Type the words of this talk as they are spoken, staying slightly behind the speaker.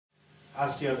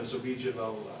ASEAN as a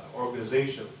regional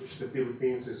organization, which the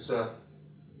Philippines is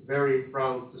very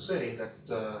proud to say that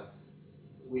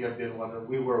we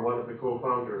were one of the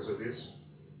co-founders of this,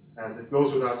 and it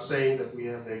goes without saying that we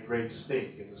have a great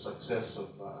stake in the success of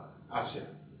ASEAN.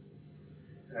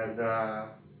 And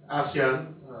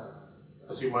ASEAN,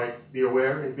 as you might be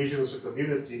aware, envisions a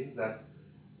community that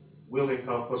will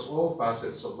encompass all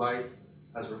facets of life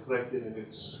as reflected in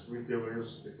its three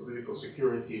pillars: the political,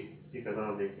 security,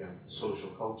 economic, and social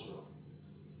cultural.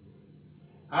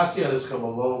 ASEAN has come a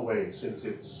long way since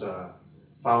its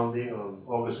founding on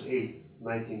August 8,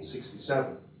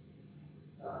 1967.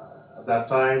 At that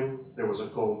time, there was a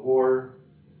Cold War,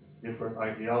 different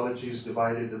ideologies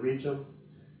divided the region,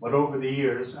 but over the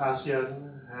years, ASEAN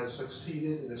has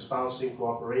succeeded in espousing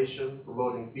cooperation,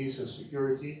 promoting peace and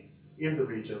security in the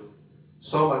region,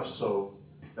 so much so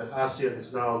that ASEAN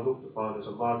is now looked upon as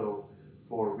a model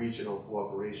for regional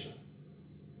cooperation.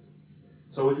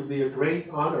 So it would be a great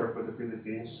honor for the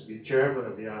Philippines to be chairman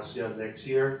of the ASEAN next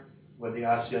year when the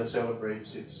ASEAN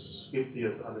celebrates its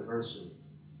 50th anniversary.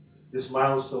 This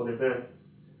milestone event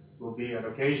will be an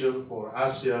occasion for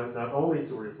ASEAN not only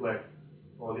to reflect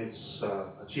on its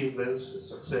achievements and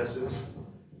successes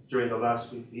during the last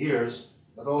 50 years,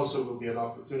 but also will be an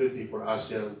opportunity for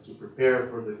ASEAN to prepare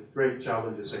for the great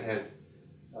challenges ahead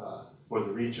for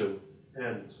the region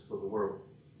and for the world.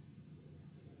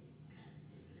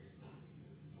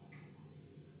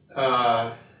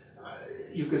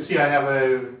 You can see I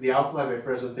have the outline of my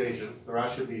presentation. There are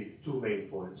actually two main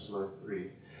points, not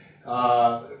three.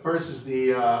 First is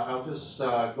I'll just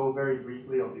go very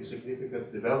briefly on the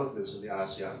significant developments in the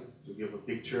ASEAN to give a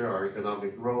picture, our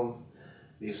economic growth,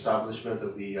 the establishment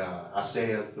of the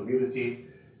ASEAN community,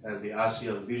 and the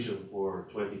ASEAN vision for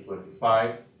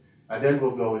 2025. And then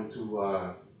we'll go into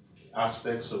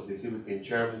aspects of the Philippine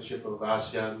chairmanship of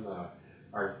ASEAN,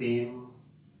 our theme,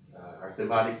 our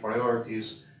thematic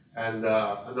priorities, and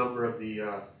a number of the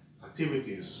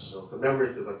activities, so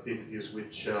commemorative activities,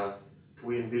 which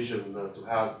we envision to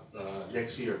have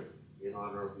next year in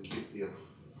honor of the 50th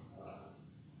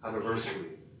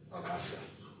anniversary of ASEAN.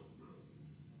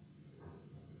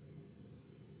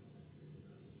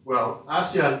 Well,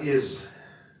 ASEAN is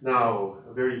now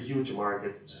a very huge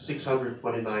market,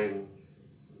 629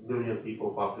 million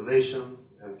people population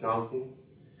and counting.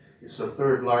 It's the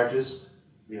third largest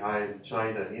behind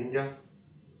China and India.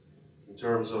 In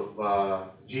terms of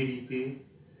GDP,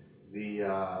 the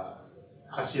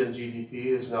ASEAN GDP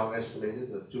is now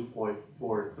estimated at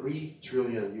 $2.43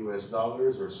 trillion US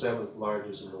dollars, or seventh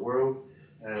largest in the world,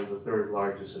 and the third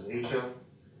largest in Asia,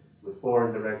 with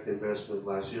foreign direct investment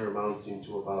last year amounting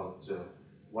to about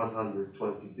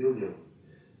 120 billion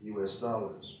US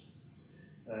dollars.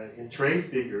 In trade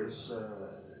figures,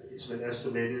 it's been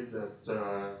estimated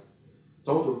that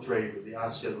total trade with the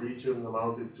ASEAN region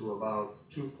amounted to about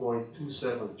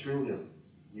 2.27 trillion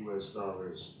US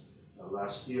dollars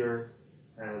last year,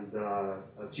 and a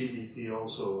GDP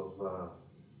also of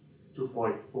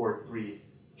 2.43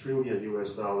 trillion US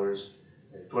dollars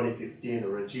in 2015,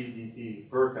 or a GDP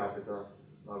per capita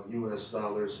of US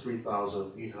dollars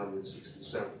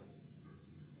 3,867.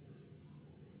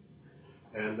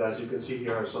 And as you can see,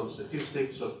 here are some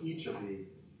statistics of each of the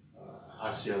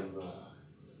ASEAN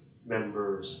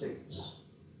member states.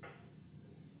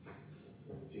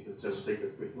 If you could just take a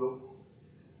quick look.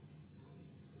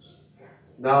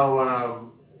 Now,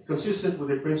 consistent with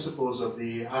the principles of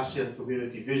the ASEAN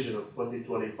Community Vision of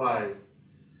 2025,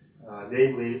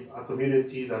 namely a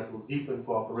community that will deepen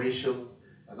cooperation,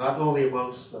 not only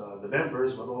amongst the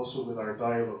members, but also with our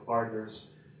dialogue partners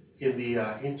in the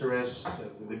interest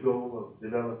and with the goal of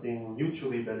developing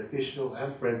mutually beneficial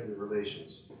and friendly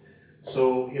relations.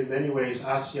 So in many ways,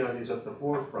 ASEAN is at the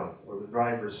forefront, or the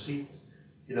driver's seat,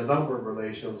 in a number of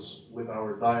relations with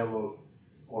our dialogue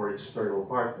or external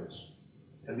partners.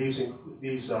 And these include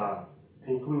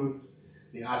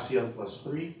the ASEAN Plus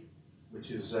 3,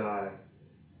 which is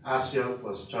ASEAN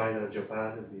plus China,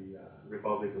 Japan, and the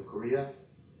Republic of Korea.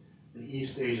 The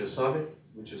East Asia Summit,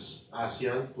 which is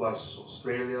ASEAN plus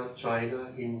Australia,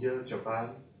 China, India,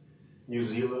 Japan, New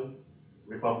Zealand,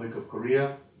 Republic of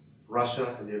Korea,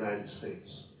 Russia, and the United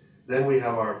States. Then we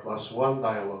have our +1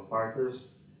 dialogue partners,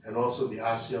 and also the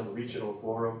ASEAN Regional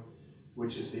Forum,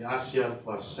 which is the ASEAN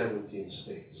plus 17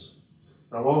 states.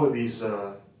 Now, all of these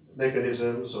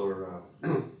mechanisms or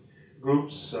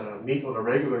groups meet on a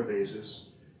regular basis,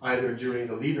 either during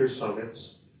the leaders'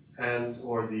 summits and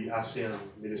or the ASEAN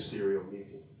ministerial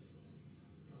meeting.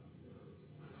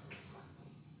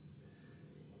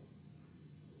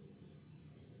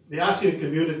 The ASEAN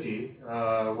community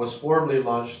was formally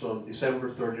launched on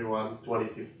December 31,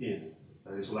 2015.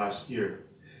 that is last year.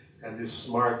 And this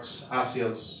marks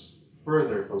ASEAN's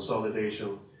further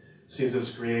consolidation since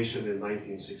its creation in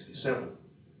 1967.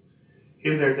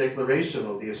 In their declaration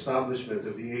of the establishment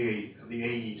of the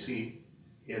AEC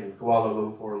in Kuala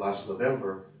Lumpur last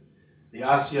November, the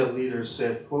ASEAN leaders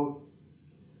said, quote,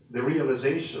 "The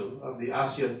realization of the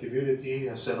ASEAN community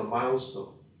has set a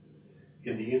milestone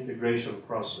in the integration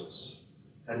process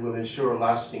and will ensure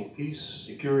lasting peace,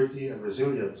 security, and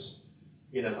resilience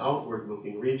in an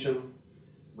outward-looking region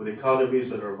with economies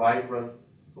that are vibrant,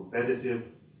 competitive,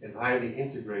 and highly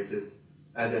integrated,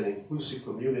 and an inclusive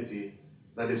community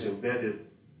that is embedded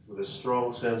with a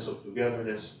strong sense of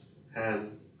togetherness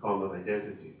and common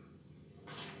identity."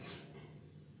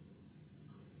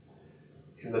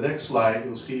 In the next slide,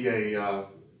 you'll see a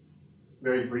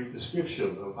very brief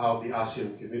description of how the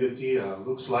ASEAN community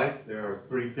looks like. There are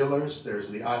three pillars. There's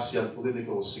the ASEAN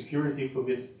Political Security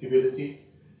Community,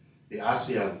 the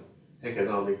ASEAN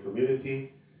Economic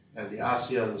Community, and the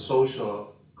ASEAN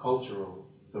Social Cultural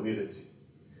Community.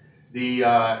 The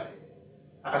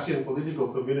ASEAN Political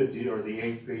Community, or the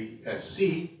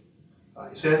APSC,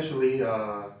 essentially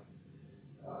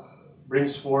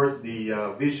brings forth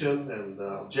the vision and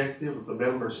objective of the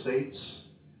member states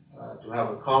to have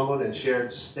a common and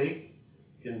shared stake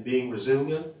in being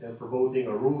resilient and promoting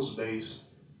a rules-based,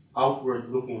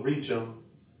 outward-looking region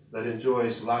that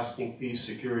enjoys lasting peace,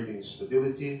 security, and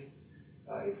stability.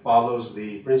 It follows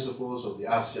the principles of the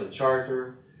ASEAN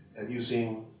Charter and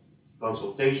using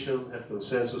consultation and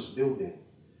consensus building,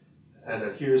 and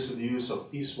adheres to the use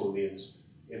of peaceful means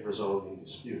in resolving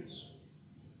disputes.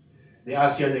 The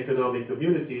ASEAN Economic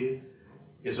Community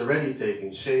is already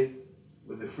taking shape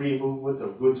with the free movement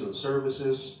of goods and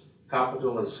services,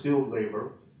 capital and skilled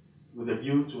labor, with a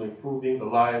view to improving the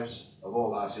lives of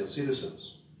all ASEAN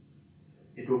citizens.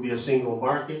 It will be a single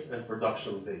market and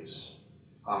production base,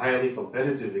 a highly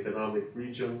competitive economic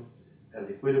region, and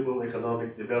equitable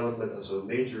economic development as a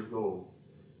major goal,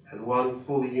 and one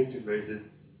fully integrated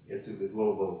into the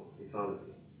global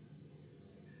economy.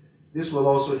 This will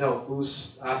also help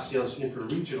boost ASEAN's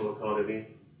interregional economy,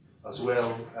 as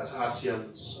well as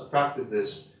ASEAN's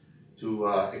attractiveness to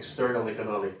external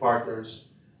economic partners,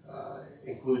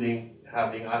 including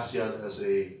having ASEAN as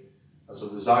a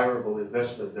desirable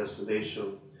investment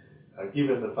destination,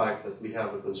 given the fact that we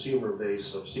have a consumer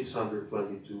base of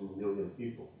 622 million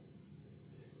people.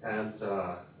 And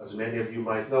as many of you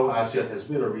might know, ASEAN has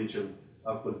been a region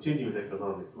of continued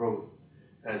economic growth,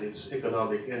 and its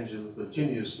economic engine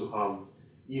continues to hum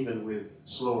even with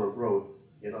slower growth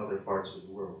in other parts of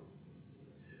the world.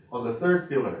 On the third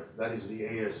pillar, that is the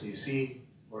ASCC,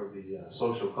 or the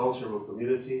Social Cultural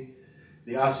Community,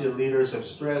 the ASEAN leaders have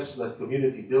stressed that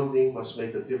community building must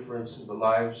make a difference in the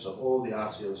lives of all the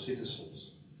ASEAN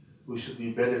citizens, who should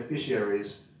be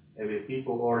beneficiaries of a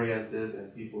people-oriented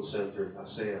and people-centered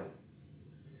ASEAN.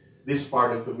 This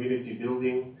part of community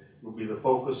building will be the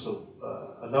focus of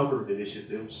a number of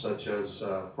initiatives, such as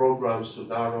programs to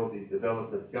narrow the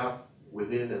development gap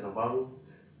within and among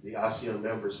the ASEAN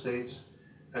member states,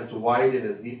 and to widen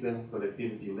and deepen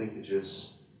connectivity linkages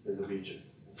in the region.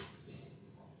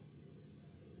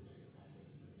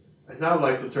 I'd now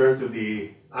like to turn to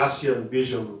the ASEAN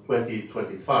Vision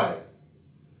 2025.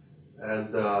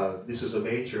 And this is a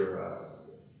major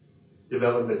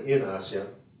development in ASEAN.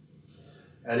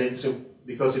 And it's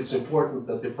because it's important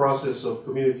that the process of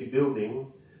community building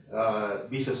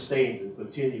be sustained and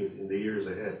continued in the years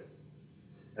ahead.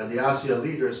 And the ASEAN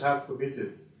leaders have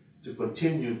committed to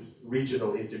continued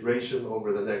regional integration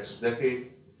over the next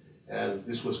decade. And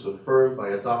this was confirmed by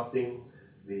adopting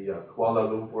the Kuala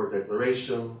Lumpur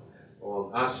Declaration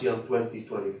on ASEAN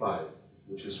 2025,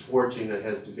 which is forging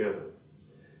ahead together.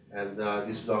 And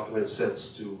this document sets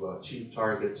to achieve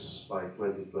targets by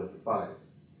 2025.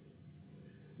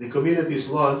 The community's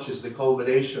launch is the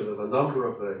culmination of a number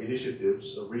of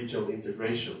initiatives of regional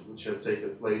integration which have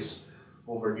taken place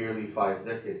over nearly 5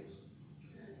 decades.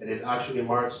 And it actually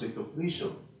marks the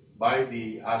completion by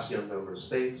the ASEAN member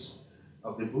states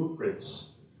of the blueprints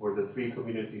for the 3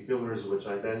 community pillars which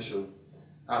I mentioned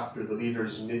after the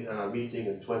leaders' meeting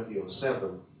in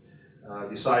 2007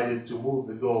 decided to move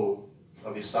the goal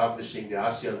of establishing the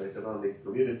ASEAN Economic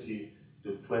Community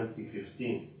to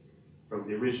 2015 from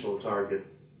the original target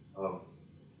of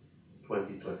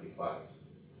 2025.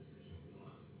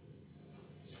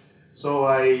 So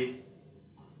I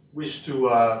wish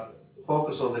to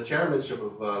focus on the chairmanship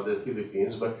of the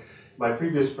Philippines, but my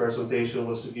previous presentation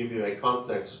was to give you a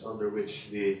context under which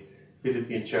the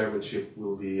Philippine chairmanship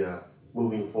will be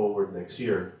moving forward next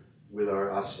year with our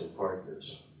ASEAN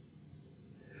partners.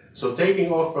 So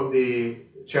taking off from the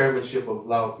chairmanship of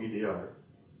Lao PDR,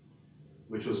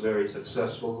 which was very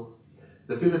successful.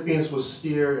 The Philippines will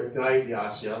steer and guide the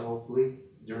ASEAN, hopefully,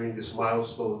 during this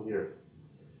milestone year,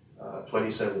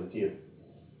 2017.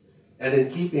 And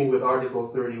in keeping with Article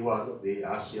 31 of the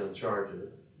ASEAN Charter,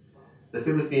 the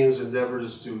Philippines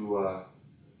endeavors to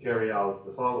carry out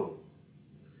the following.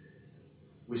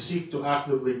 We seek to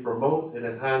actively promote and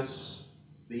enhance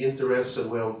the interests and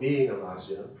well-being of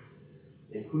ASEAN,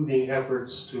 including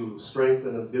efforts to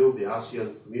strengthen and build the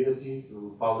ASEAN community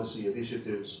through policy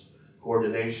initiatives,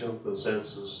 coordination,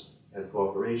 consensus, and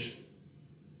cooperation.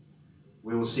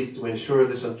 We will seek to ensure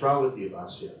the centrality of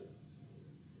ASEAN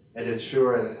and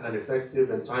ensure an effective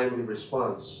and timely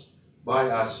response by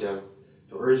ASEAN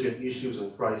to urgent issues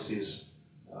and crises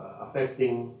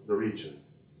affecting the region.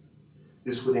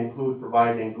 This would include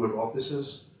providing good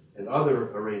offices and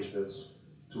other arrangements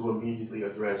to immediately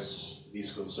address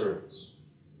these concerns.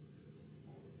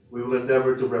 We will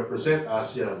endeavor to represent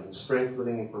ASEAN in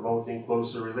strengthening and promoting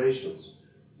closer relations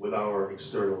with our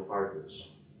external partners.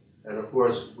 And of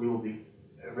course, we will be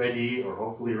ready, or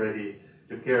hopefully ready,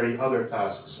 to carry other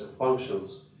tasks and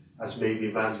functions as may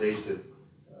be mandated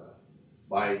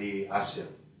by the ASEAN.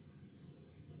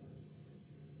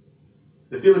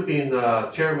 The Philippine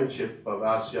chairmanship of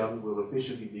ASEAN will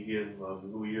officially begin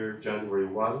on New Year, January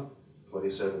 1,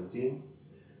 2017.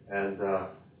 And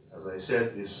as I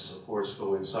said, this of course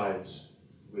coincides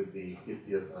with the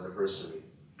 50th anniversary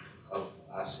of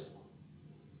ASEAN.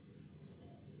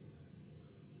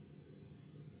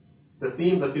 The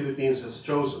theme the Philippines has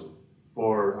chosen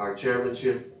for our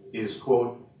chairmanship is,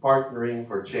 quote, partnering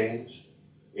for change,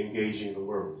 engaging the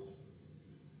world.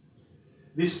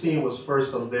 This theme was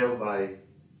first unveiled by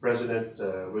President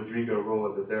Rodrigo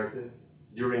Roa Duterte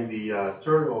during the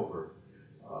turnover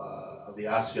of the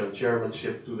ASEAN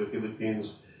chairmanship to the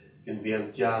Philippines in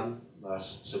Vientiane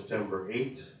last September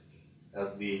 8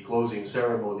 at the closing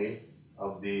ceremony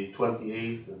of the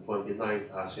 28th and 29th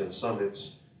ASEAN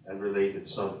summits and related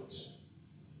summits.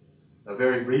 Now,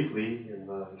 very briefly,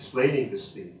 in explaining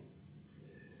this theme,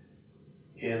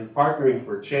 in partnering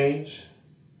for change,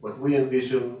 what we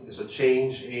envision is a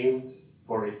change aimed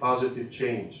for a positive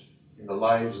change in the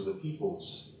lives of the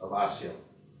peoples of ASEAN.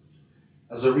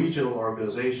 As a regional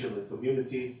organization and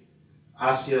community,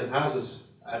 ASEAN has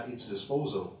at its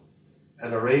disposal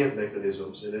an array of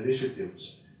mechanisms and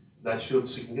initiatives that should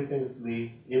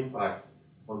significantly impact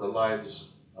on the lives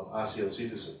of ASEAN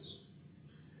citizens.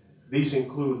 These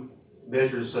include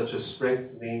measures such as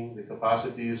strengthening the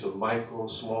capacities of micro,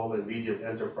 small, and medium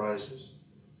enterprises,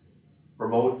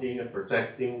 promoting and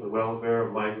protecting the welfare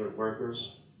of migrant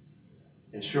workers,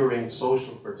 ensuring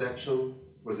social protection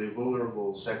for the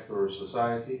vulnerable sector of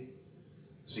society,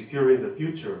 securing the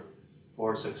future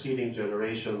for succeeding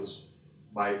generations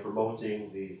by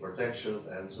promoting the protection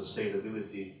and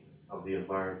sustainability of the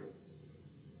environment.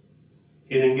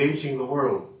 In engaging the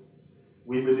world,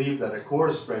 we believe that a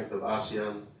core strength of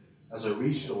ASEAN as a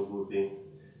regional grouping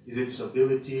is its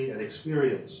ability and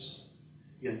experience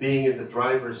in being in the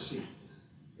driver's seat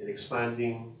in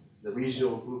expanding the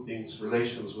regional grouping's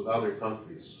relations with other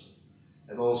countries,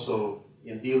 and also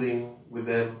in dealing with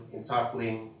them in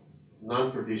tackling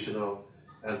non-traditional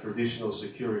and traditional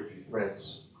security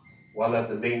threats, while at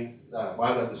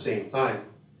the same time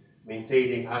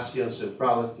maintaining ASEAN's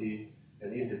centrality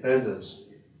and independence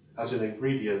as an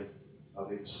ingredient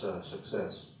of its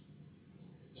success.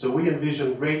 So we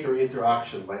envision greater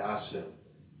interaction by ASEAN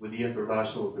with the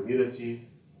international community,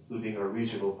 including our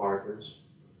regional partners,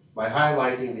 by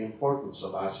highlighting the importance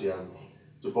of ASEAN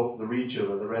to both the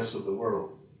region and the rest of the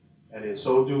world, and in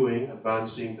so doing,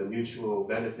 advancing the mutual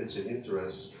benefits and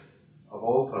interests of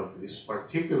all countries,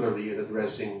 particularly in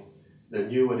addressing the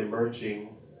new and emerging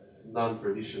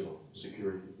non-traditional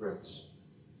security threats.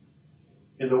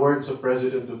 In the words of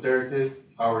President Duterte,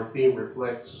 our theme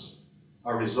reflects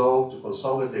our resolve to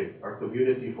consolidate our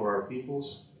community for our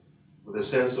peoples with a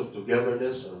sense of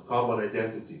togetherness and common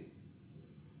identity,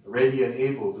 ready and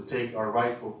able to take our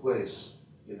rightful place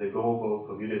in the global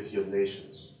community of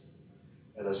nations.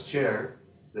 And as chair,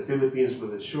 the Philippines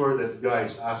will ensure that it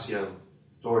guides ASEAN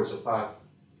towards a path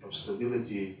of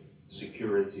stability,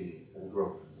 security, and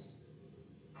growth.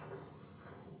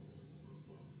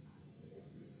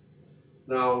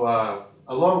 Now,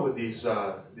 along with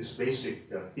this basic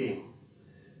theme,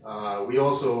 we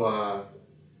also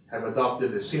have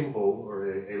adopted a symbol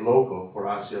or a logo for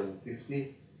ASEAN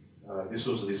 50. This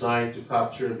was designed to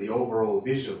capture the overall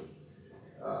vision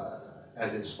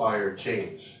and inspire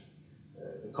change.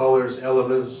 The colors,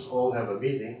 elements all have a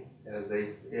meaning, and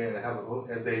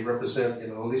they represent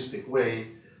in a holistic way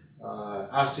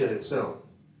ASEAN itself,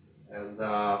 and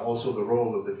also the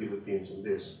role of the Philippines in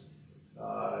this.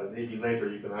 Maybe later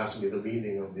you can ask me the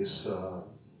meaning of this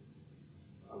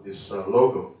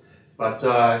logo. But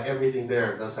everything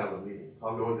there does have a meaning.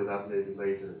 I'll go into that maybe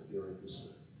later if you're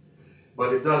interested.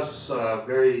 But it does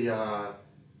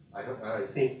I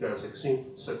think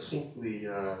succinctly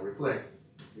reflect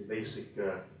the basic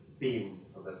theme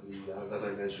that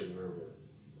I mentioned earlier.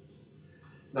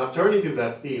 Now, turning to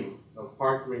that theme of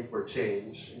partnering for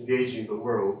change, engaging the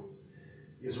world,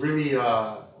 is really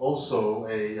also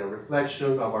a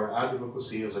reflection of our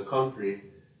advocacy as a country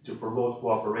to promote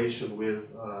cooperation with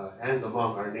and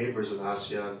among our neighbors in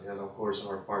ASEAN and, of course,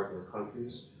 our partner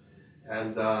countries.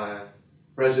 And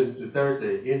President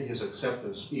Duterte, in his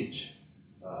acceptance speech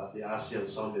at the ASEAN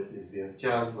Summit in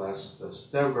Vientiane last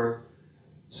September,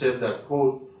 said that,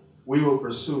 quote, "We will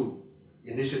pursue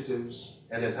initiatives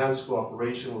and enhance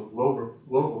cooperation with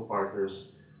global partners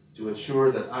to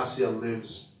ensure that ASEAN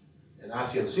lives and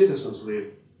ASEAN citizens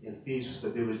live in peace,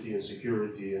 stability, and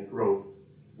security and growth,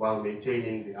 while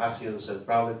maintaining the ASEAN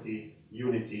centrality,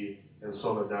 unity, and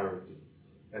solidarity."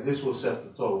 And this will set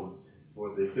the tone for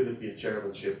the Philippine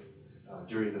chairmanship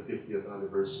during the 50th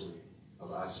anniversary of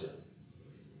ASEAN.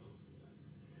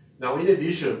 Now, in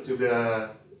addition to the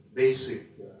basic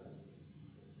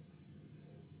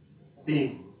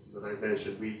theme that I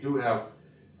mentioned, we do have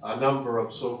a number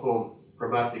of so-called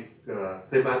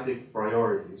thematic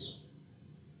priorities.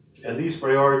 And these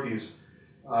priorities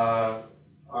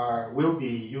will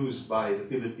be used by the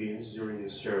Philippines during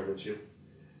this chairmanship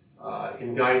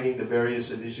in guiding the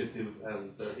various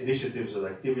initiatives and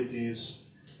activities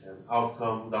and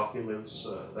outcome documents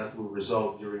that will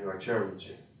result during our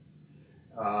chairmanship.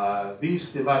 These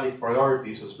thematic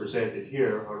priorities, as presented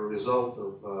here, are a result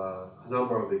of a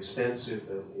number of extensive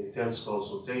and intense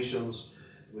consultations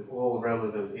with all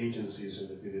relevant agencies in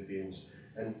the Philippines,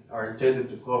 and are intended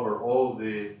to cover all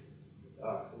the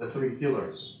three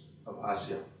pillars of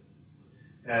ASEAN.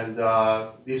 And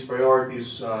these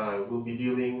priorities will be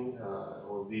dealing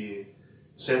or be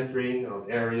centering on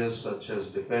areas such as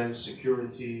defense,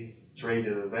 security, trade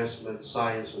and investment,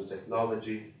 science and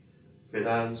technology,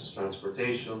 finance,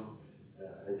 transportation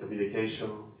and communication,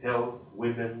 health,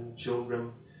 women,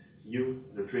 children, youth,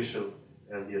 nutrition,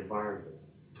 and the environment.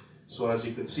 So as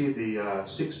you can see, the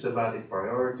 6 thematic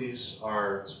priorities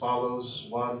are as follows.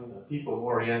 1,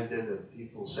 people-oriented and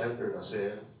people-centered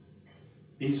ASEAN,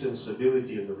 peace and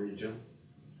stability in the region,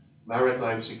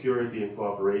 maritime security and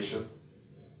cooperation,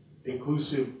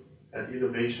 inclusive and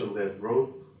innovation-led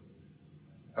growth,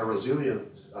 a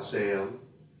resilient ASEAN,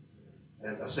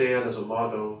 and ASEAN as a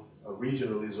model of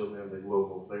regionalism and the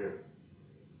global player.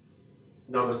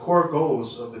 Now, the core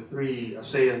goals of the 3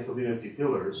 ASEAN community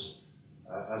pillars,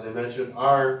 as I mentioned,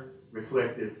 are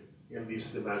reflected in these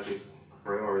thematic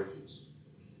priorities.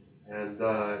 And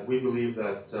we believe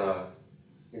that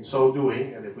in so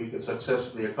doing, and if we can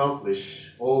successfully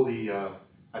accomplish all the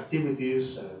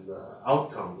activities and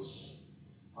outcomes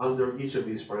under each of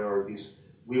these priorities,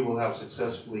 we will have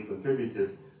successfully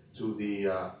contributed to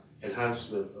the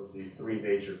enhancement of the 3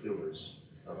 major pillars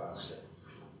of ASEAN.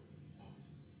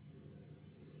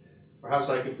 Perhaps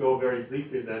I could go very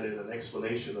briefly then in an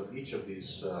explanation of each of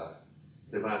these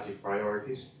thematic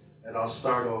priorities. And I'll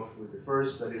start off with the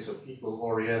first, that is a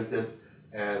people-oriented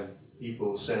and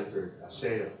people-centered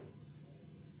ASEAN.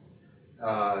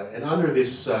 And under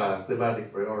this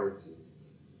thematic priority,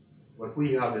 what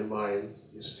we have in mind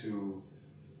is to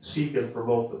seek and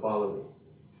promote the following.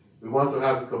 We want to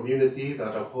have a community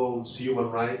that upholds human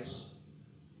rights,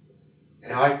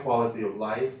 a high quality of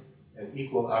life, and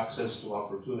equal access to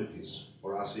opportunities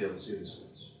for ASEAN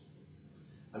citizens.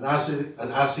 An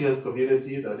ASEAN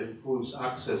community that improves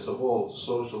access of all to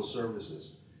social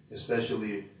services,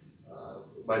 especially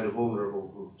by the vulnerable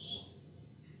groups.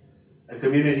 A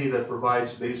community that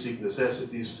provides basic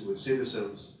necessities to its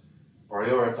citizens,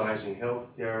 prioritizing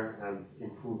health care and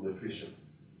improved nutrition.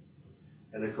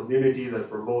 And a community that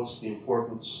promotes the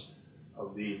importance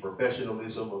of the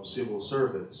professionalism of civil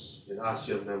servants in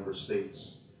ASEAN member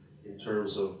states in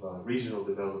terms of regional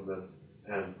development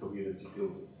and community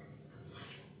building.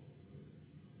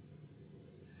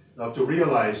 Now, to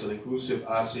realize an inclusive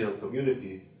ASEAN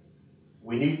community,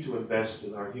 we need to invest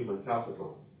in our human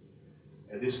capital.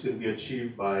 And this can be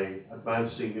achieved by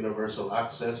advancing universal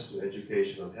access to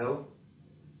education and health.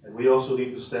 And we also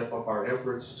need to step up our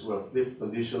efforts to uplift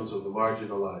conditions of the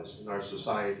marginalized in our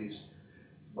societies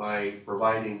by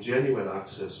providing genuine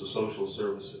access to social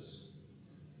services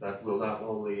that will not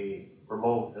only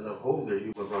promote and uphold their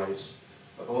human rights,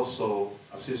 but also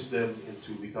assist them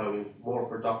into becoming more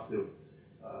productive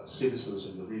citizens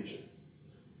in the region.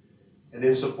 And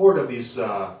in support of these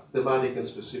thematic and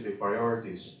specific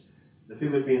priorities, the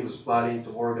Philippines is planning to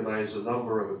organize a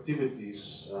number of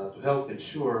activities to help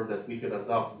ensure that we can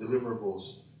adopt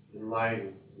deliverables in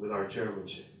line with our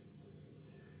chairmanship.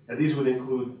 And these would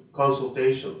include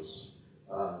consultations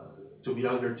to be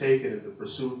undertaken in the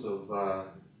pursuit of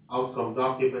outcome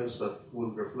documents that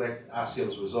would reflect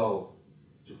ASEAN's resolve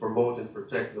to promote and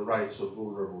protect the rights of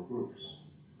vulnerable groups.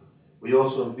 We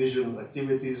also envision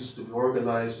activities to be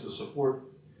organized to support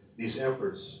these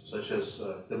efforts, such as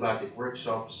thematic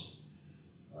workshops,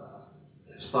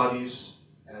 studies,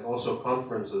 and also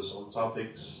conferences on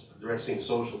topics addressing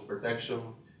social protection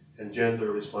and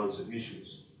gender-responsive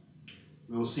issues.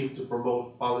 We will seek to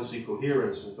promote policy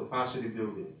coherence and capacity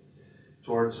building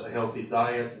towards a healthy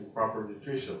diet and proper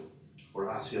nutrition for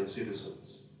ASEAN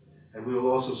citizens. And we will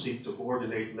also seek to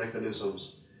coordinate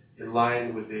mechanisms in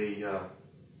line with a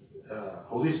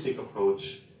holistic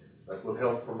approach that will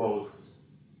help promote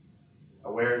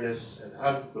awareness and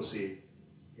advocacy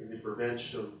in the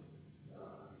prevention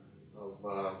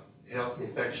of health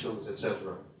infections,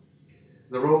 etc.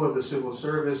 The role of the civil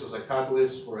service as a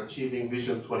catalyst for achieving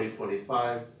Vision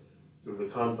 2025 through the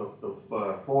conduct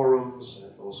of forums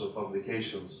and also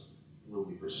publications will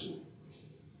be pursued.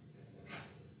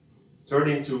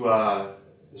 Turning to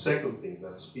the second thing,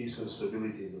 that's peace and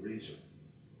stability in the region.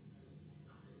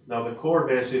 Now, the core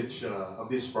message of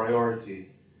this priority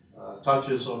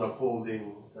touches on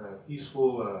upholding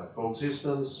peaceful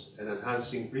coexistence and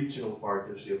enhancing regional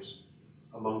partnerships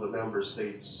among the member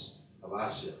states of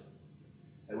ASEAN.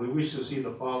 And we wish to see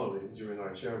the following during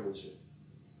our chairmanship.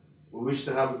 We wish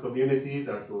to have a community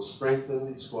that will strengthen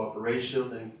its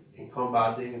cooperation in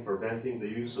combating and preventing the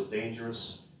use of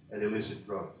dangerous and illicit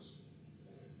drugs.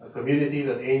 A community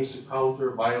that aims to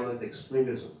counter violent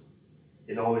extremism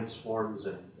in all its forms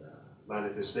and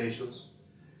manifestations,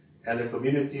 and a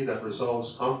community that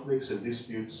resolves conflicts and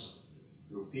disputes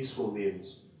through peaceful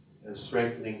means and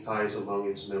strengthening ties among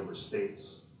its member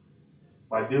states.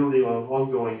 By building on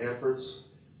ongoing efforts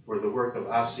for the work of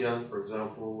ASEAN, for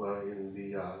example, in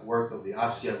the work of the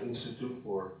ASEAN Institute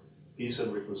for Peace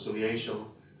and Reconciliation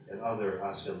and other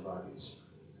ASEAN bodies.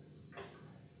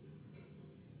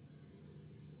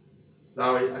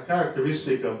 Now, a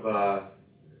characteristic of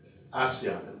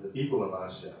ASEAN and the people of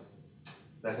ASEAN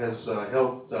that has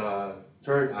helped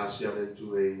turn ASEAN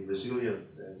into a resilient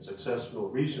and successful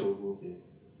regional grouping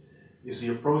is the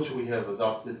approach we have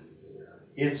adopted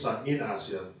in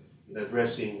ASEAN in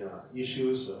addressing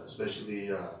issues,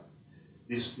 especially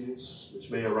disputes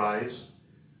which may arise.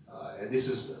 And this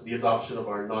is the adoption of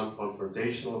our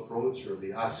non-confrontational approach, or the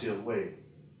ASEAN way,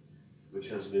 which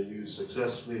has been used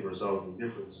successfully in resolving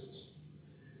differences.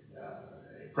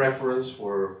 A preference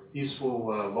for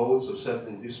peaceful modes of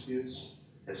settling disputes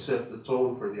has set the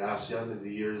tone for the ASEAN in the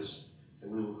years,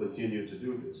 and we will continue to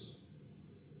do this.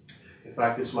 In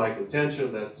fact, it's my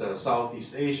contention that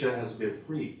Southeast Asia has been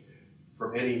free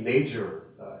from any major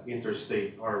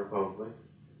interstate armed conflict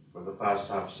for the past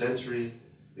half century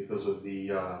because of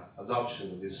the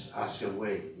adoption of this ASEAN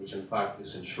way, which in fact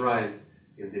is enshrined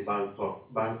in the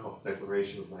Bangkok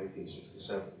Declaration of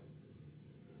 1967.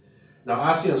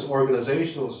 Now, ASEAN's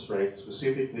organizational strength,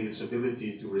 specifically its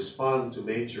ability to respond to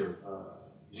major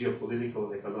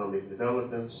geopolitical and economic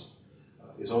developments,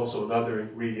 is also another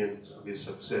ingredient of its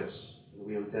success.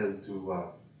 We intend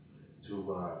to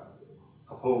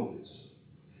uphold this.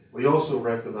 We also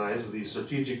recognize the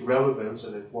strategic relevance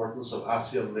and importance of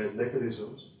ASEAN-led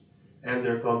mechanisms and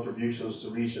their contributions to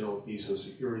regional peace and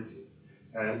security.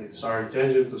 And it's our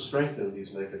intention to strengthen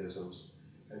these mechanisms.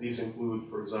 And these include,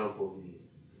 for example,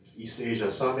 the East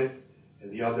Asia Summit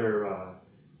and the other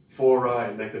fora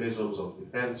and mechanisms of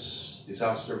defense,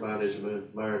 disaster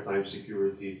management, maritime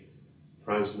security,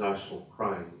 transnational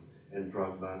crime, and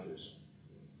drug matters.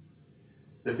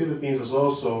 The Philippines is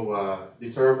also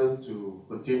determined to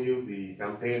continue the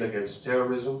campaign against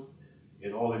terrorism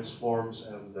in all its forms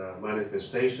and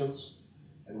manifestations,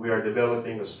 and we are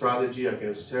developing a strategy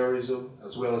against terrorism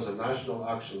as well as a national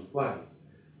action plan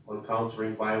on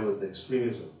countering violent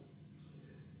extremism.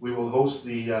 We will host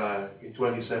in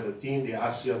 2017 the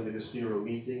ASEAN Ministerial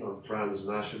Meeting on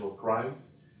Transnational Crime,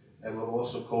 and will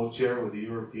also co-chair with the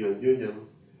European Union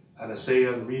an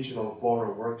ASEAN Regional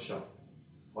Forum workshop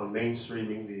on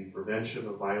mainstreaming the prevention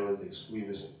of violent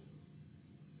extremism.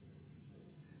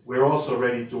 We're also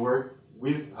ready to work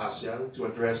with ASEAN to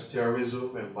address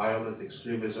terrorism and violent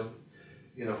extremism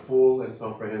in a full and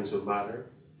comprehensive manner,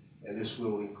 and this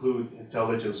will include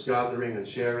intelligence gathering and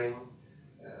sharing,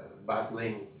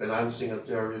 battling financing of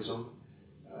terrorism.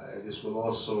 And this will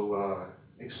also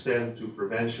extend to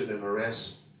prevention and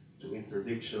arrest, to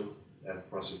interdiction and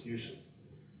prosecution.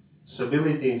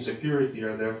 Stability and security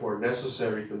are therefore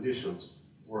necessary conditions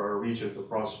for our region to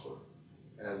prosper.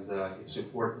 And it's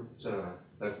important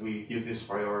that we give this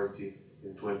priority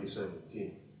in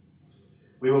 2017.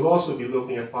 We will also be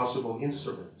looking at possible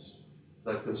instruments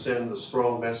that can send a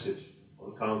strong message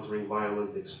on countering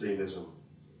violent extremism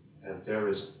and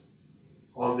terrorism.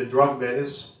 On the drug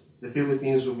menace, the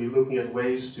Philippines will be looking at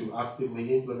ways to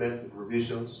actively implement the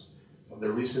provisions of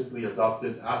the recently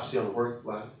adopted ASEAN Work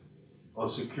Plan on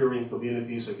securing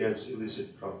communities against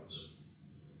illicit drugs.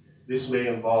 This may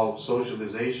involve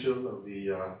socialization of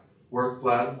the work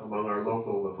plan among our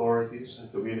local authorities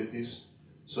and communities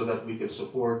so that we can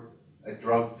support a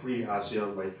drug-free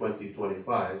ASEAN by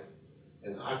 2025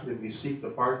 and actively seek the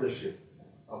partnership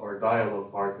of our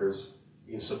dialogue partners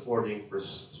in supporting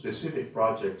specific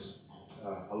projects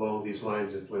along these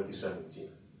lines in 2017.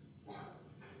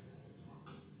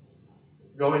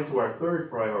 Going to our third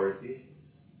priority,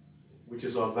 which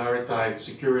is on maritime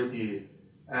security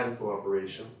and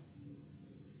cooperation.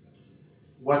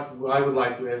 What I would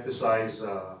like to emphasize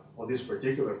on this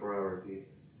particular priority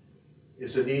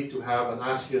is the need to have an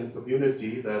ASEAN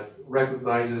community that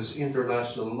recognizes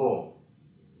international law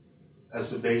as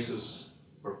the basis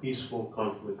for peaceful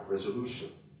conflict resolution,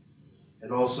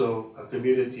 and also a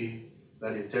community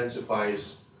that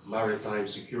intensifies maritime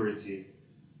security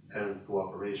and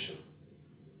cooperation.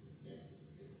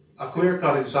 A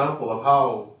clear-cut example of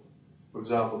how, for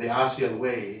example, the ASEAN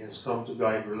Way has come to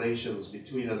guide relations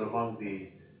between and among the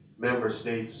member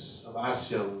states of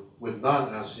ASEAN with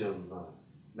non-ASEAN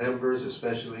members,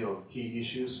 especially on key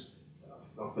issues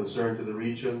of concern to the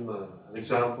region. An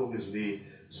example is the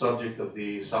subject of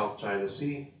the South China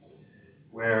Sea,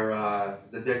 where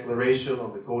the declaration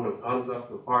on the Code of Conduct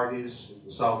of parties in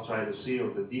the South China Sea, or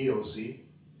the DOC,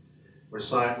 was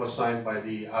signed by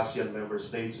the ASEAN member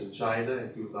states in China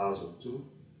in 2002.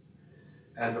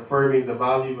 And affirming the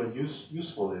value and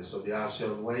usefulness of the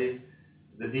ASEAN Way,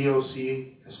 the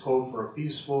DOC has called for a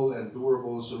peaceful and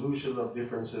durable solution of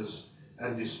differences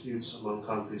and disputes among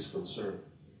countries concerned.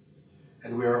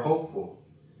 And we are hopeful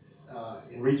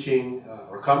in reaching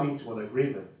or coming to an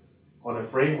agreement on a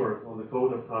framework on the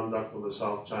Code of Conduct on the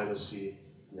South China Sea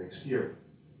next year.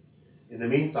 In the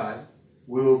meantime,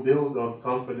 we will build on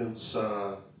confidence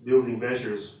building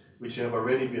measures which have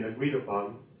already been agreed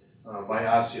upon by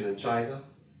ASEAN and China,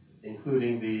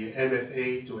 including the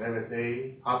MFA to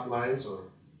MFA hotlines, or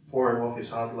Foreign Office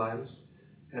hotlines,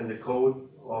 and the Code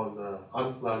on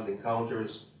Unplanned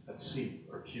Encounters at Sea,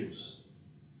 or CUES.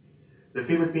 The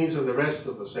Philippines and the rest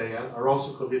of ASEAN are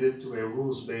also committed to a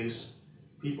rules-based,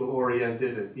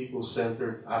 people-oriented, and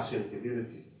people-centered ASEAN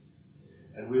community.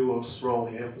 And we will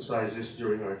strongly emphasize this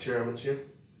during our chairmanship,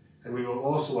 and we will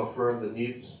also affirm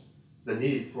the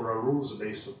need for a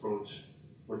rules-based approach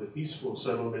for the peaceful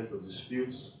settlement of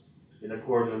disputes in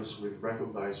accordance with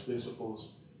recognized principles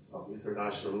of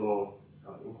international law,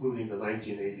 including the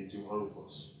 1982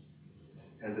 UNCLOS.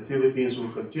 And the Philippines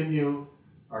will continue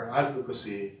our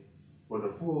advocacy for the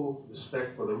full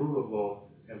respect for the rule of law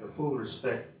and the full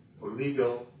respect for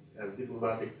legal and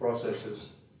diplomatic processes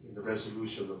in the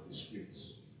resolution of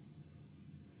disputes.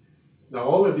 Now,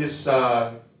 all of this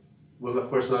will, of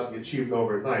course, not be achieved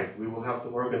overnight. We will have to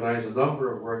organize a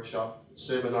number of workshops,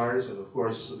 seminars, and, of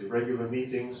course, the regular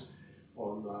meetings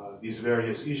on these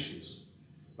various issues.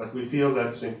 But we feel that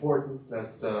it's important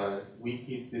that we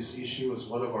keep this issue as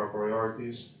one of our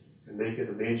priorities and make it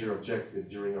a major objective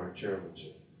during our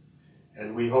chairmanship.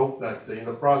 And we hope that in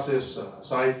the process,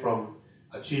 aside from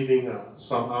achieving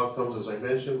some outcomes, as I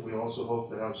mentioned, we also hope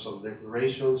to have some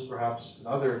declarations, perhaps, and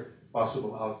other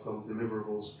possible outcome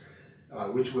deliverables,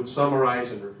 which would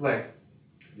summarize and reflect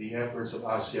the efforts of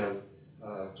ASEAN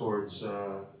towards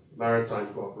maritime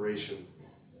cooperation,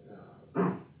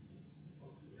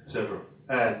 etc.,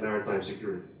 and maritime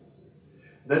security.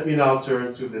 Let me now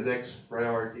turn to the next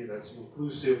priority, that's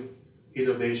inclusive,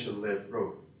 innovation-led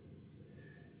growth.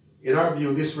 In our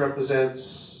view, this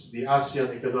represents the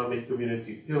ASEAN Economic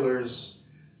Community Pillar's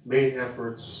main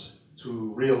efforts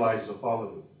to realize the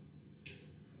following: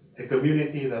 a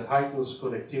community that heightens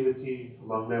connectivity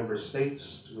among member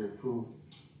states to improve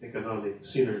economic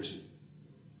synergy,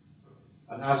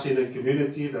 an ASEAN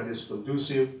community that is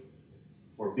conducive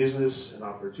for business and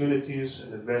opportunities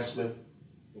and investment,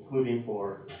 including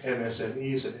for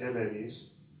MSMEs and MMEs,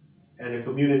 and a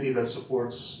community that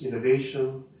supports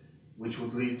innovation, which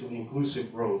would lead to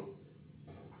inclusive growth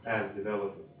and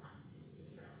development.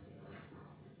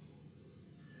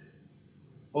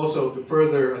 Also, to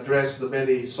further address the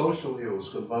many social ills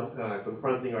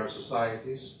confronting our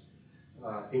societies,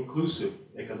 inclusive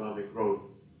economic growth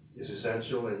is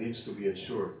essential and needs to be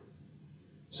ensured.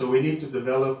 So we need to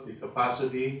develop the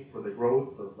capacity for the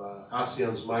growth of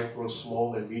ASEAN's micro,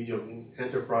 small, and medium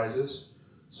enterprises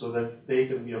so that they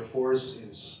can be a force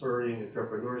in spurring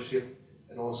entrepreneurship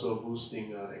and also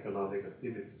boosting economic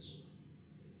activities.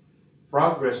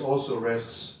 Progress also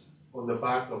rests on the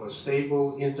back of a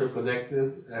stable,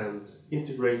 interconnected, and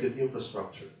integrated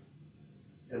infrastructure.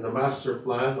 And the master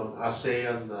plan on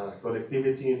ASEAN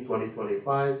connectivity in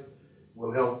 2025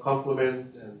 will help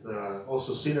complement and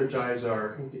also synergize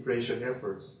our integration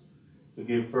efforts to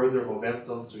give further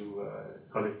momentum to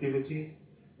connectivity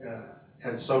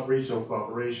and sub-regional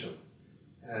cooperation.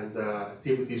 And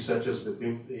activities such as the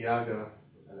BIMP-IAGA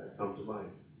come to mind.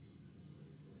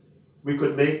 We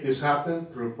could make this happen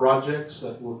through projects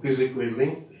that will physically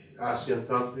link ASEAN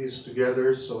countries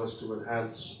together so as to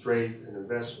enhance trade and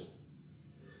investment.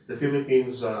 The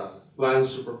Philippines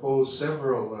plans to propose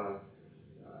several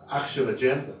action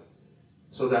agenda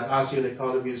so that ASEAN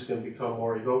economies can become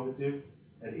more innovative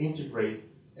and integrate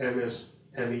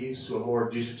MSMEs to a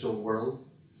more digital world,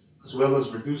 as well as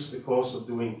reduce the cost of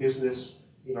doing business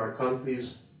in our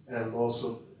countries and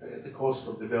also the cost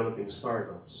of developing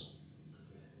startups.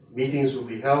 Meetings will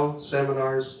be held,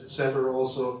 seminars, etc.,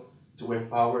 also to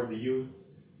empower the youth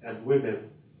and women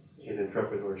in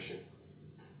entrepreneurship.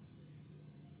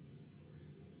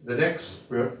 The next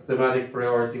thematic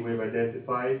priority we've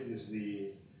identified is the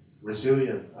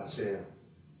resilient ASEAN.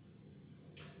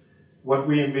 What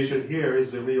we envision here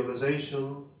is the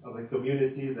realization of a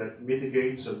community that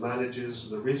mitigates and manages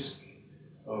the risk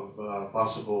of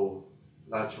possible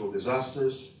natural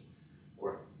disasters,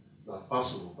 or not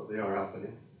possible, but they are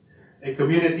happening. A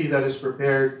community that is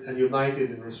prepared and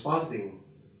united in responding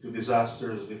to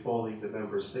disasters befalling the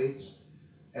member states,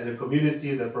 and a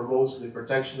community that promotes the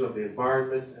protection of the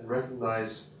environment and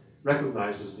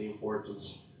recognizes the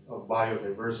importance of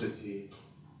biodiversity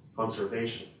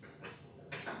conservation.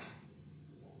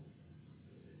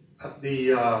 At the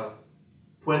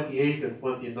 28th and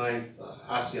 29th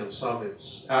ASEAN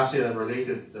summits,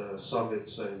 ASEAN-related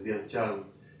summits in Vientiane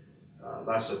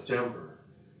last September,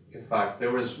 in fact,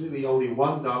 there was really only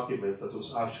one document that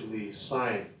was actually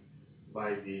signed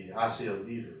by the ASEAN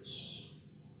leaders.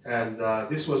 And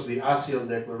this was the ASEAN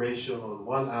Declaration on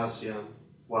One ASEAN,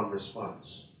 One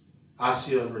Response.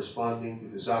 ASEAN responding to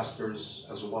disasters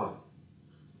as one,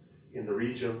 in the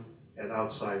region and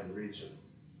outside the region.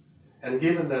 And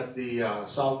given that the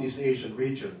Southeast Asian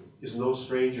region is no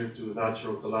stranger to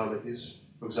natural calamities,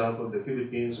 for example, in the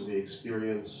Philippines, we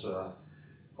experience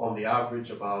on the average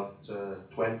about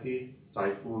 20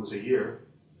 typhoons a year,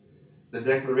 the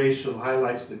declaration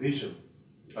highlights the vision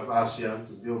of ASEAN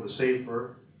to build a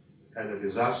safer and a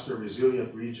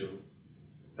disaster-resilient region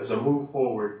as a move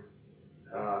forward,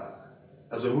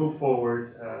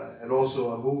 and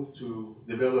also a move to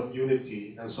develop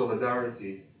unity and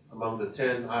solidarity among the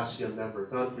 10 ASEAN member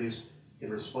countries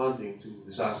in responding to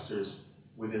disasters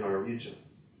within our region.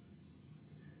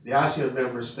 The ASEAN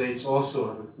member states also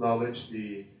have acknowledged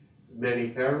the many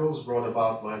perils brought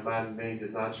about by man-made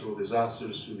and natural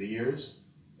disasters through the years,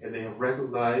 and they have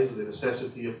recognized the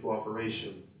necessity of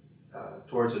cooperation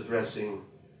towards addressing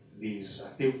these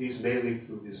activities, mainly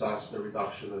through disaster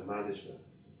reduction and management.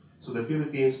 So the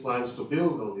Philippines plans to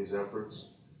build on these efforts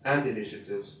and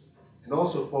initiatives, and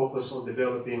also focus on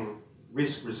developing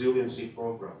risk resiliency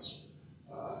programs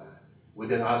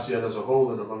within ASEAN as a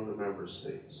whole and among the member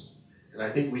states. And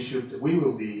I think we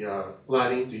will be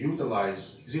planning to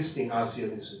utilize existing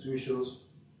ASEAN institutions,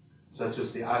 such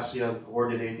as the ASEAN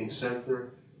Coordinating Center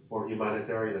for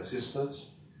Humanitarian Assistance,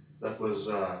 that was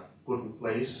put in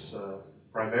place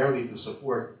primarily to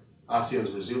support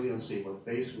ASEAN's resiliency when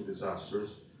faced with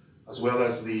disasters, as well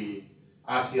as the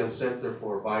ASEAN Center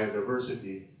for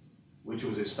Biodiversity, which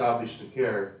was established to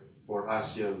care for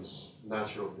ASEAN's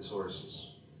natural resources.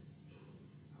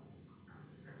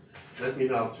 Let me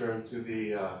now turn to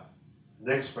the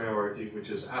next priority, which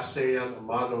is ASEAN, a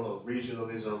model of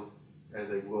regionalism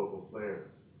and a global player.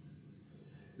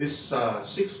 This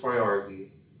sixth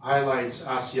priority highlights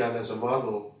ASEAN as a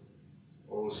model,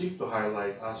 or will seek to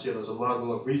highlight ASEAN as a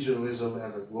model of regionalism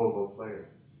and a global player.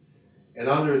 And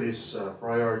under this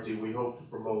priority, we hope to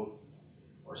promote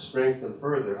or strengthen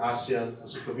further ASEAN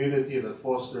as a community that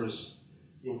fosters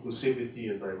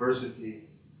inclusivity and diversity,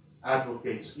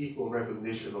 advocates equal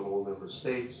recognition of all member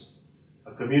states,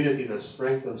 a community that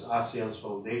strengthens ASEAN's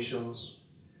foundations,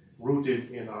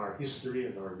 rooted in our history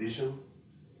and our vision,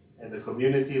 and a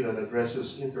community that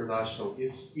addresses international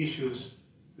issues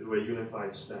through a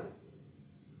unified stand.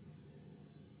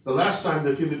 The last time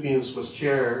the Philippines was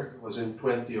chair was in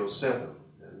 2007,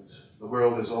 and the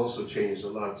world has also changed a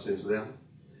lot since then.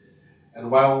 And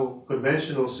while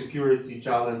conventional security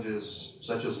challenges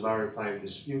such as maritime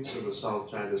disputes in the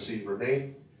South China Sea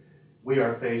remain, we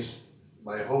are faced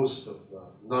by a host of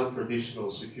non-traditional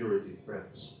security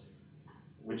threats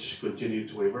which continue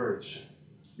to emerge.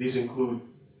 These include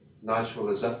natural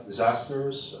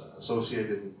disasters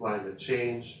associated with climate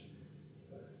change,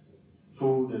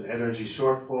 food and energy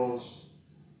shortfalls,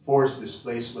 forced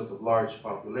displacement of large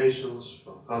populations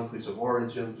from countries of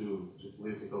origin to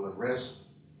political unrest,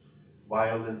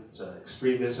 violent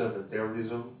extremism and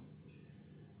terrorism,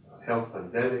 health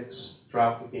pandemics,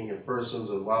 trafficking in persons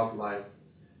and wildlife,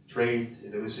 trade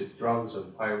in illicit drugs,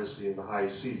 and piracy in the high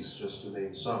seas, just to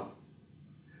name some.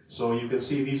 So you can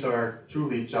see these are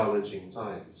truly challenging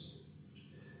times.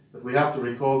 But we have to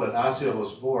recall that ASEAN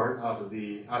was born out of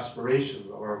the aspiration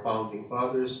of our founding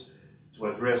fathers to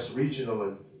address regional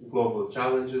and global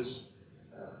challenges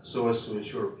so as to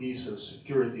ensure peace and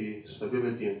security,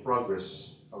 stability and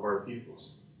progress of our peoples.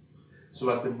 So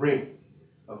at the brink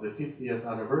of the 50th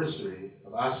anniversary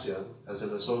of ASEAN as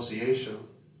an association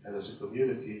and as a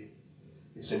community,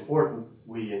 it's important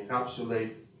we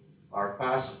encapsulate our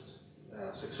past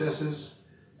successes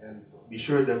and be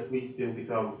sure that we can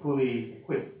become fully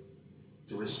equipped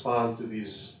to respond to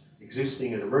these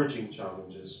existing and emerging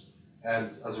challenges,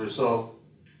 and as a result,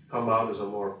 come out as a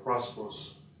more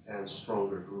prosperous and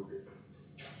stronger grouping.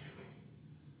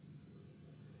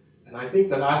 And I think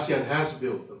that ASEAN has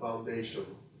built the foundation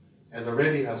and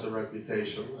already has a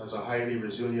reputation as a highly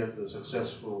resilient and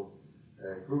successful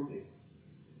grouping.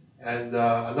 And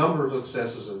a number of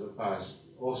successes in the past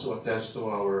also attest to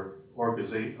our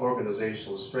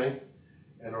organizational strength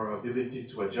and our ability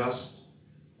to adjust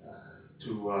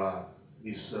to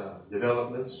these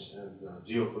developments and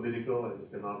geopolitical and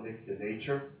economic in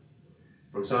nature.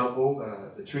 For example,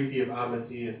 the Treaty of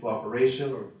Amity and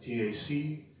Cooperation, or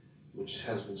TAC, which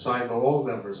has been signed by all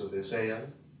members of the ASEAN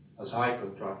as high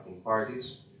contracting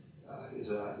parties, is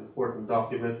an important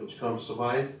document which comes to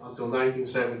mind. Until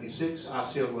 1976,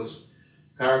 ASEAN was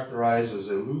characterized as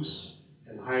a loose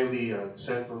and highly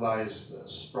centralized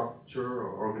structure or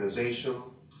organization,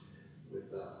 with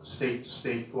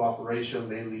state-to-state cooperation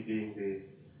mainly being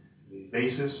the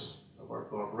basis of our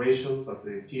cooperation. But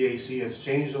the TAC has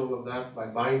changed all of that by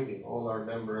binding all our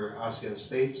member ASEAN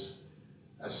states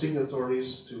as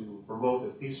signatories to promote a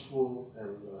peaceful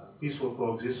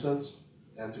coexistence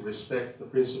and to respect the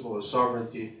principle of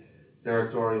sovereignty,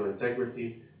 territorial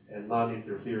integrity, and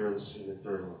non-interference in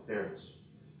internal affairs.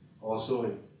 Also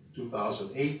in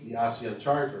 2008, the ASEAN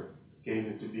Charter came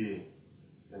into being,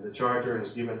 and the Charter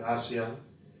has given ASEAN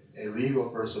a legal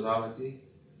personality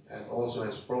and also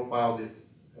has profiled it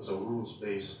as a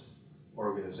rules-based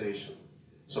organization.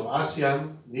 So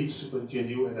ASEAN needs to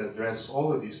continue and address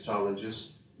all of these challenges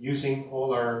using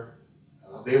all our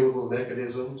available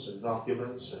mechanisms and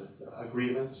documents and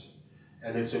agreements.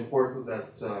 And it's important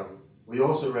that we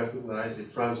also recognize the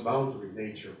transboundary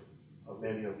nature of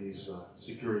many of these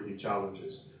security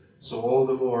challenges. So all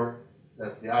the more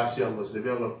that the ASEAN must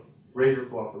develop greater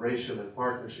cooperation and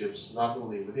partnerships, not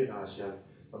only within ASEAN,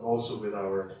 but also with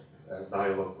our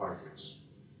dialogue partners.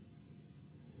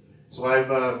 So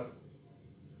I've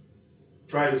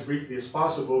tried as briefly as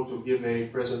possible to give a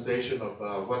presentation of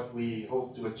what we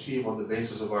hope to achieve on the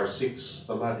basis of our 6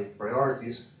 thematic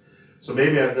priorities. So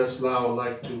maybe I'd just now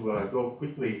like to go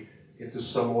quickly into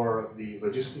some more of the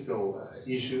logistical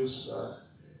issues,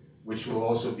 which will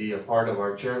also be a part of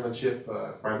our chairmanship,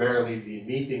 primarily the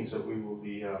meetings that we will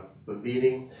be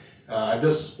convening. I've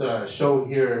just shown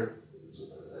here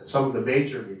some of the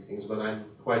major meetings, but I'm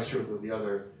quite sure that the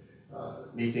other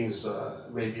meetings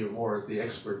may be more at the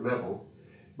expert level.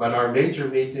 But our major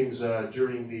meetings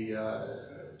during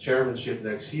the chairmanship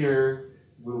next year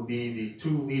will be the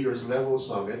 2 leaders level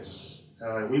summits.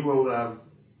 We will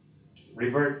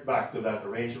revert back to that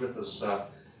arrangement as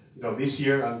this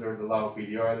year under the Lao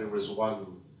PDR there was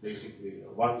basically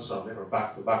one summit or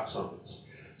back-to-back summits.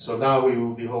 So now we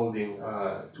will be holding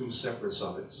 2 separate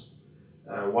summits.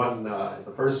 One in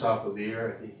the first half of the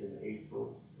year, I think in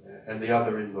April, and the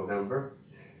other in November.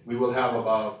 We will have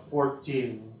about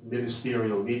 14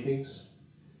 ministerial meetings,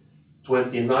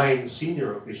 29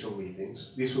 senior official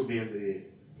meetings. These will be in the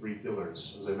 3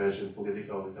 pillars, as I mentioned: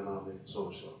 political, economic,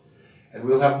 social. And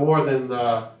we'll have more than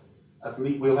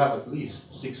we'll have at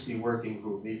least 60 working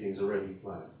group meetings already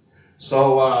planned.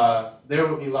 So there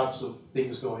will be lots of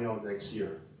things going on next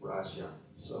year for ASEAN.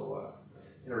 So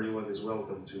everyone is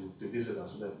welcome to visit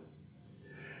us then.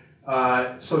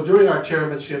 So during our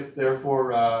chairmanship,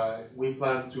 therefore, we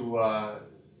plan to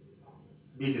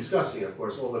be discussing, of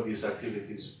course, all of these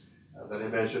activities that I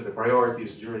mentioned, the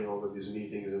priorities during all of these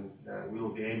meetings, and we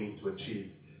will be aiming to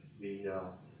achieve the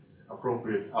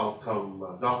appropriate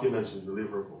outcome documents and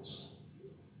deliverables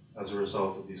as a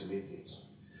result of these meetings.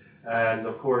 And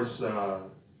of course,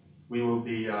 we will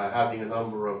be having a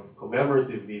number of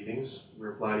commemorative meetings.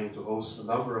 We're planning to host a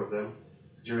number of them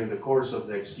during the course of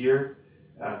next year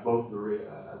at both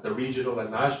the regional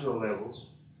and national levels.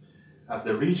 At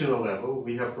the regional level,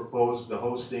 we have proposed the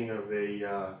hosting of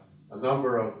a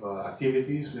number of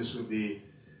activities. This would be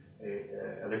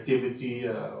an activity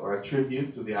or a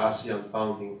tribute to the ASEAN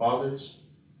founding fathers,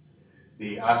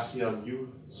 the ASEAN Youth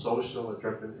Social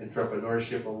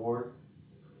Entrepreneurship Award,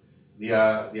 the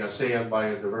ASEAN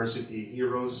Biodiversity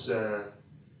Heroes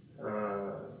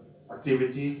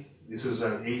activity. This is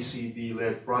an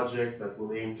ACB-led project that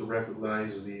will aim to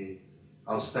recognize the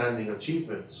outstanding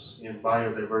achievements in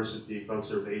biodiversity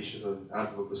conservation and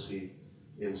advocacy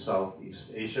in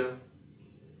Southeast Asia.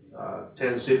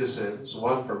 10 citizens,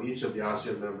 one from each of the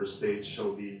ASEAN member states,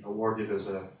 shall be awarded as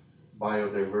a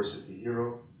biodiversity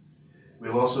hero.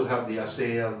 We'll also have the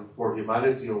ASEAN for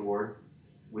Humanity Award,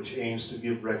 which aims to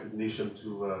give recognition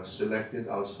to selected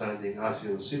outstanding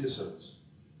ASEAN citizens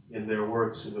in their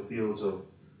works in the fields of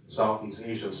Southeast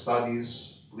Asian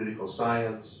studies, political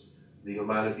science, the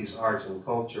humanities, arts, and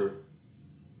culture,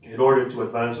 in order to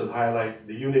advance and highlight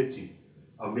the unity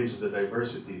amidst the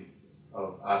diversity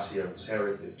of ASEAN's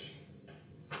heritage.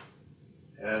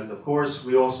 And of course,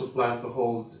 we also plan to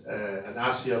hold an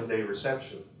ASEAN Day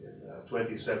reception in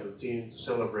 2017 to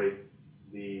celebrate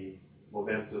the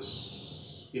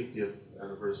momentous 50th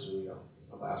anniversary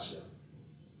of ASEAN.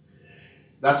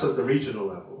 That's at the regional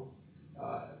level.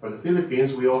 For the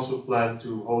Philippines, we also plan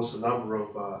to host a number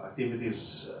of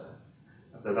activities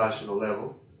at the national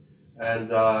level. And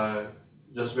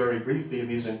just very briefly,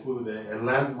 these include a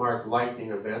landmark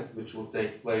lighting event, which will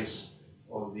take place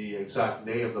on the exact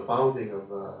day of the founding of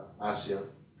ASEAN.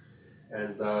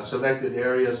 And selected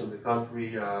areas in the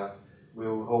country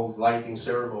will hold lighting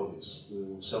ceremonies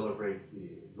to celebrate the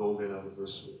golden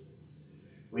anniversary.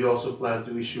 We also plan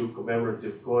to issue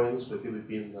commemorative coins. The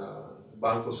Philippine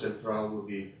Bangko Sentral will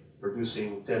be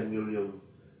producing 10 million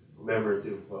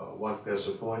commemorative 1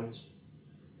 peso coins.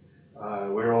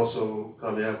 We're also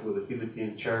coming up with a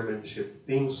Philippine Chairmanship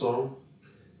theme song.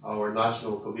 Our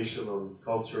National Commission on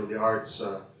Culture and the Arts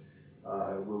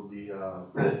will be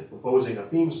proposing a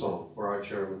theme song for our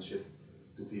chairmanship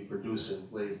to be produced and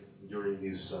played during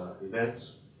these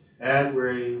events. And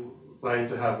we're planning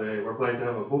to have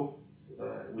a book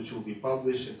which will be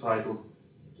published entitled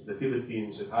 "The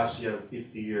Philippines and ASEAN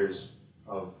 50 Years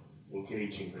of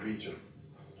Engaging the Region."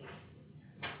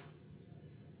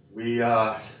 We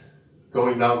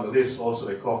going down the list, also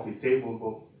a coffee table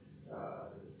book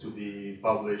to be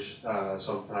published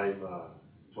sometime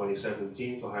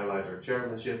 2017 to highlight our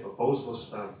chairmanship, a postal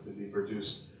stamp to be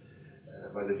produced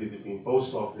by the Philippine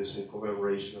Post Office in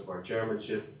commemoration of our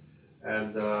chairmanship,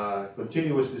 and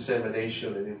continuous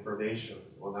dissemination and information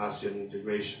on ASEAN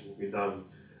integration will be done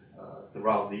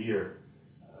throughout the year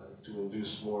to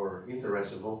induce more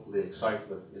interest and hopefully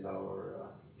excitement in our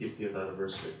 50th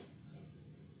anniversary.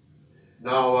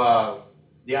 Now,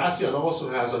 the ASEAN also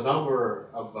has a number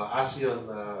of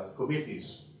ASEAN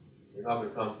committees in other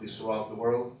countries throughout the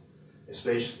world,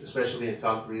 especially in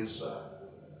countries,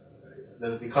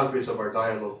 the countries of our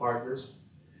dialogue partners.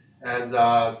 And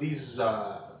these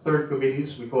third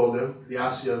committees, we call them, the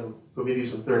ASEAN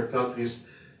committees in third countries,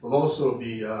 will also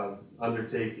be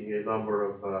undertaking a number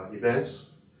of events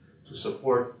to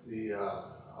support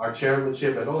our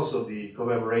chairmanship and also the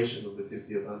commemoration of the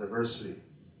 50th anniversary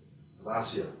of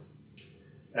ASEAN.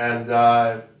 And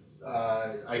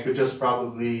I could just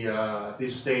probably, at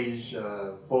this stage,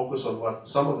 focus on what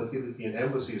some of the Philippine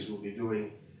embassies will be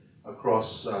doing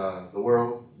across the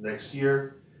world next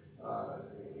year,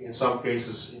 in some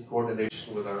cases in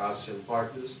coordination with our ASEAN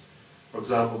partners. For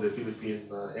example, the Philippine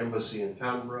Embassy in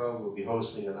Canberra will be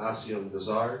hosting an ASEAN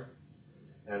Bazaar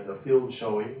and a film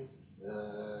showing,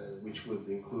 which would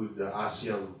include the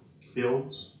ASEAN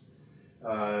films.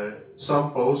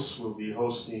 Some posts will be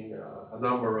hosting a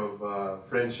number of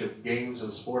friendship games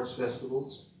and sports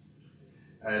festivals.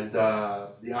 And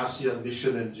the ASEAN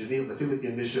mission in Geneva, the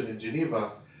Philippine mission in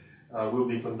Geneva, will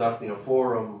be conducting a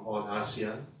forum on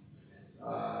ASEAN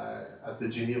at the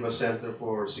Geneva Center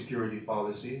for Security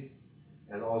Policy.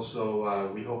 And also,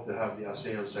 we hope to have the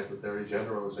ASEAN Secretary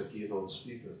General as a keynote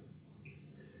speaker.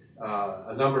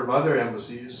 A number of other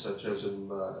embassies, such as in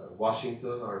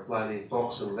Washington, are planning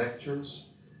talks and lectures,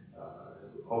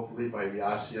 hopefully by the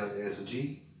ASEAN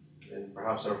ASG, and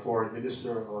perhaps our foreign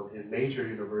minister in major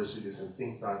universities and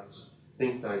think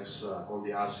tanks on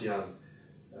the ASEAN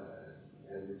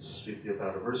and its 50th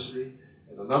anniversary.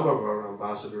 And a number of our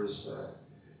ambassadors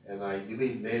And I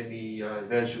believe maybe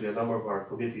eventually a number of our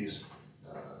committees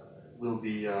will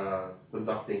be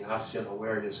conducting ASEAN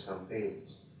awareness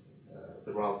campaigns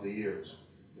throughout the years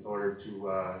in order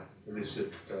to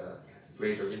elicit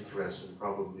greater interest and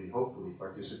probably, hopefully,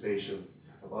 participation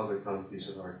of other countries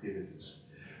in our activities.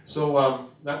 So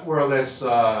that more or less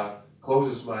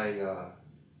closes my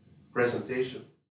presentation.